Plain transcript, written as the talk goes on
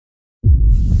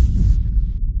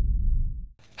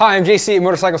Hi, I'm JC at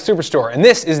Motorcycle Superstore, and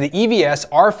this is the EVS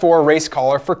R4 race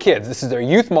collar for kids. This is their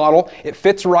youth model. It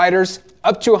fits riders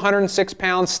up to 106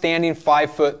 pounds, standing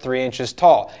 5 foot 3 inches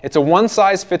tall. It's a one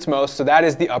size fits most, so that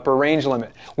is the upper range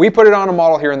limit. We put it on a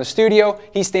model here in the studio.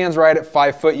 He stands right at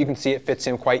 5 foot. You can see it fits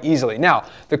him quite easily. Now,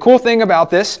 the cool thing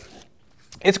about this,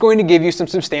 it's going to give you some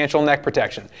substantial neck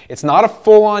protection. It's not a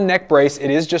full-on neck brace,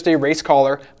 it is just a race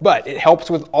collar, but it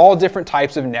helps with all different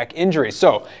types of neck injuries.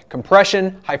 So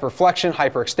compression, hyperflexion,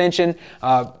 hyperextension,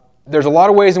 there's a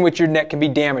lot of ways in which your neck can be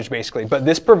damaged basically, but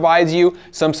this provides you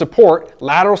some support,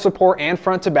 lateral support and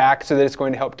front to back, so that it's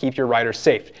going to help keep your riders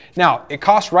safe. Now, it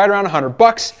costs right around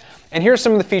 $100, and here's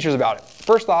some of the features about it.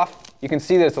 First off, you can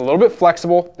see that it's a little bit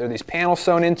flexible. There are these panels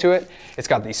sewn into it. It's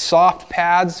got these soft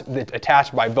pads that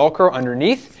attach by Velcro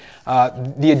underneath.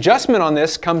 The adjustment on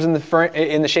this comes in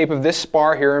the shape of this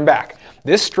spar here and back.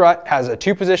 This strut has a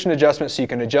 2-position adjustment, so you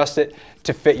can adjust it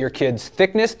to fit your kid's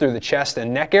thickness through the chest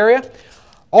and neck area.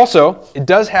 Also, it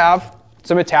does have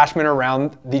some attachment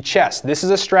around the chest. This is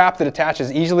a strap that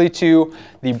attaches easily to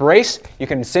the brace. You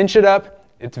can cinch it up.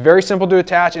 It's very simple to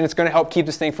attach, and it's going to help keep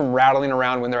this thing from rattling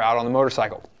around when they're out on the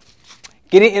motorcycle.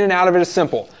 Getting in and out of it is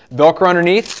simple. Velcro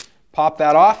underneath, pop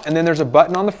that off, and then there's a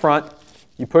button on the front.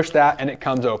 You push that and it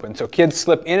comes open. So kids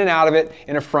slip in and out of it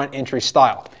in a front entry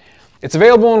style. It's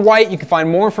available in white. You can find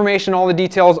more information, all the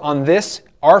details on this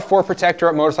R4 protector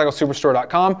at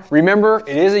motorcyclesuperstore.com. Remember,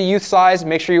 it is a youth size.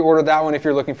 Make sure you order that one if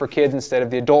you're looking for kids instead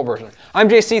of the adult version. I'm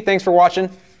JC, thanks for watching.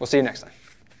 We'll see you next time.